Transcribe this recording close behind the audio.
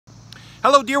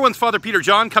Hello, dear ones. Father Peter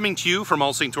John coming to you from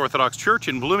All Saints Orthodox Church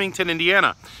in Bloomington,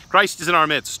 Indiana. Christ is in our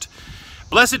midst.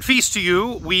 Blessed feast to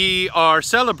you. We are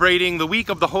celebrating the week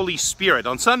of the Holy Spirit.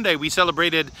 On Sunday, we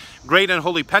celebrated great and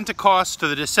holy Pentecost, to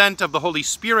the descent of the Holy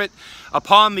Spirit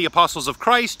upon the apostles of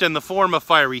Christ in the form of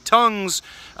fiery tongues.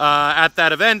 At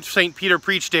that event, St. Peter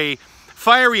preached a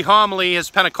fiery homily, his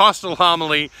Pentecostal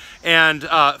homily, and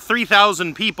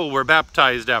 3,000 people were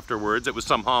baptized afterwards. It was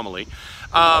some homily.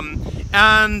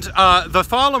 The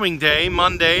following day,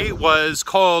 Monday, was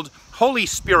called Holy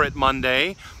Spirit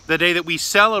Monday, the day that we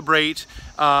celebrate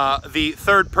the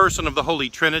third person of the Holy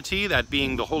Trinity, that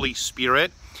being the Holy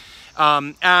Spirit.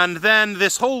 And then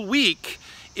this whole week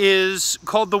is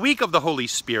called the Week of the Holy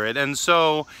Spirit. And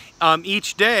so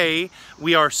each day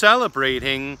we are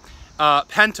celebrating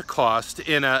Pentecost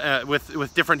in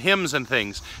with different hymns and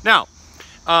things. Now,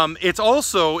 it's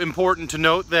also important to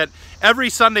note that every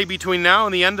Sunday between now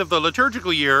and the end of the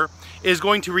liturgical year is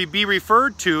going to be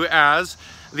referred to as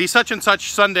the such and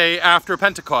such Sunday after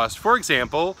Pentecost. For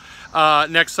example,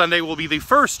 next Sunday will be the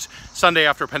first Sunday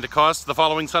after Pentecost, the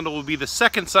following Sunday will be the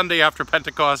second Sunday after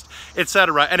Pentecost,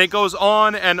 etc. And it goes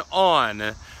on and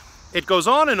on. It goes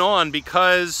on and on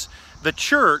because the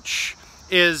Church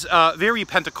is very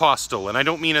Pentecostal, and I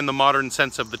don't mean in the modern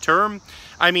sense of the term.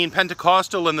 I mean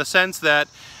Pentecostal in the sense that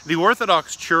the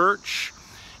Orthodox Church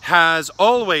has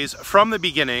always, from the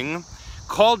beginning,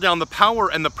 called down the power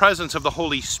and the presence of the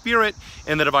Holy Spirit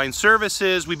in the divine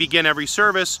services. We begin every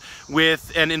service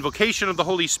with an invocation of the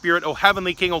Holy Spirit. O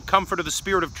heavenly King, O comforter, the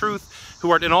Spirit of truth,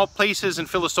 who art in all places and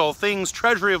fillest all things,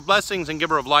 treasury of blessings and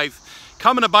giver of life,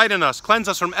 come and abide in us, cleanse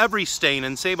us from every stain,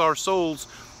 and save our souls,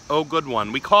 O good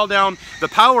one. We call down the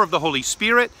power of the Holy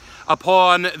Spirit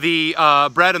upon the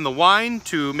bread and the wine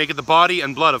to make it the body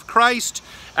and blood of Christ.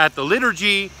 At the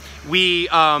liturgy, we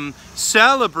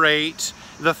celebrate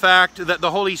the fact that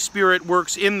the Holy Spirit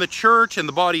works in the Church and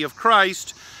the body of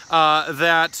Christ,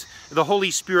 that the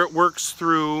Holy Spirit works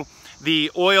through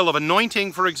the oil of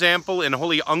anointing, for example, in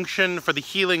holy unction for the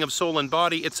healing of soul and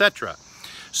body, etc.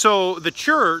 So the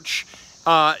Church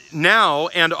now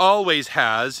and always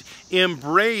has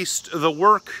embraced the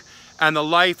work and the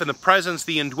life and the presence,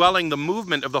 the indwelling, the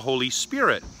movement of the Holy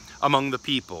Spirit among the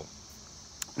people.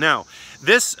 Now,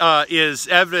 this is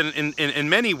evident in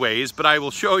many ways, but I will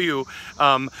show you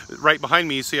right behind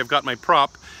me. You see I've got my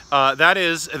prop. That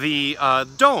is the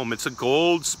dome. It's a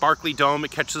gold, sparkly dome.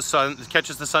 It catches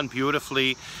the sun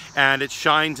beautifully, and it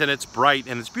shines and it's bright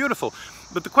and it's beautiful.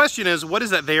 But the question is, what is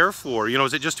that there for? You know,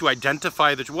 is it just to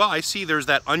identify that, well, I see there's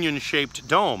that onion-shaped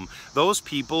dome. Those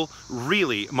people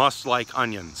really must like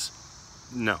onions.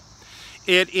 No.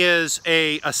 It is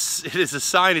a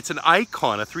sign, it's an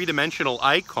icon, a three-dimensional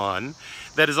icon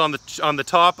that is on the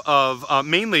top of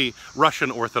mainly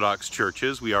Russian Orthodox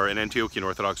churches. We are an Antiochian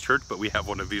Orthodox church, but we have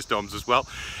one of these domes as well,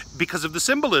 because of the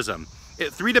symbolism. A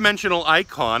three-dimensional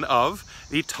icon of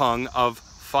the tongue of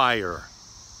fire.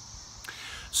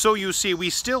 So you see, we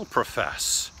still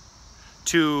profess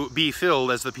to be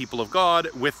filled as the people of God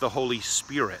with the Holy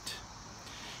Spirit.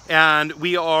 And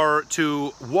we are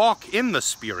to walk in the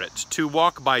Spirit, to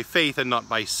walk by faith and not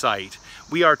by sight.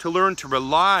 We are to learn to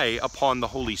rely upon the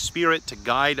Holy Spirit to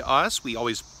guide us. We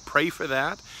always pray for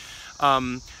that.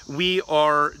 We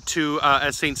are to,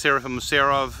 as St. Seraphim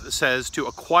Serov says, to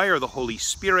acquire the Holy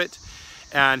Spirit.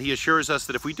 And he assures us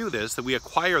that if we do this, that we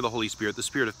acquire the Holy Spirit, the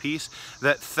Spirit of peace,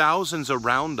 that thousands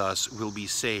around us will be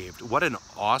saved. What an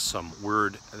awesome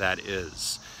word that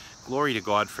is. Glory to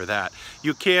God for that.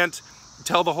 You can't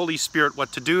tell the Holy Spirit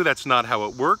what to do. That's not how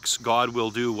it works. God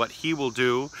will do what he will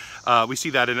do. We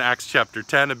see that in Acts chapter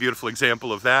 10, a beautiful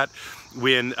example of that,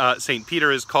 when St. Peter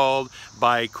is called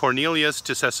by Cornelius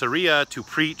to Caesarea to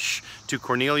preach to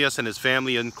Cornelius and his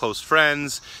family and close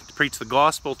friends, to preach the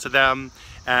gospel to them.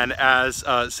 And as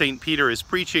St. Peter is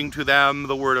preaching to them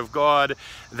the word of God,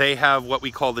 they have what we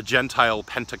call the Gentile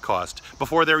Pentecost.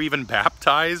 Before they're even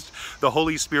baptized, the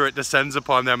Holy Spirit descends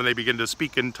upon them and they begin to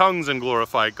speak in tongues and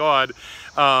glorify God.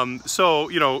 So,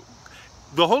 you know,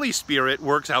 the Holy Spirit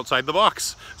works outside the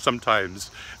box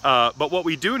sometimes. But what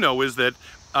we do know is that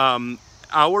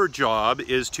our job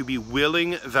is to be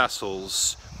willing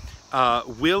vessels,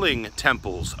 willing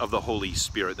temples of the Holy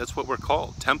Spirit. That's what we're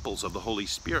called, temples of the Holy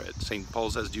Spirit. St.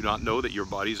 Paul says, do you not know that your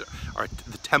bodies are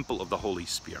the temple of the Holy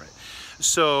Spirit?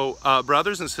 So,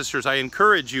 brothers and sisters, I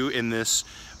encourage you in this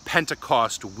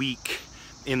Pentecost week,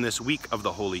 in this week of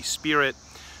the Holy Spirit,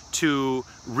 to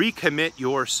recommit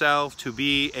yourself to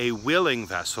be a willing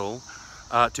vessel,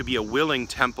 to be a willing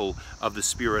temple of the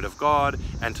Spirit of God,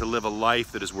 and to live a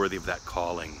life that is worthy of that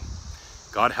calling.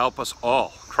 God help us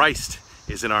all. Christ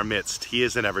is in our midst. He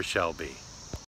is and ever shall be.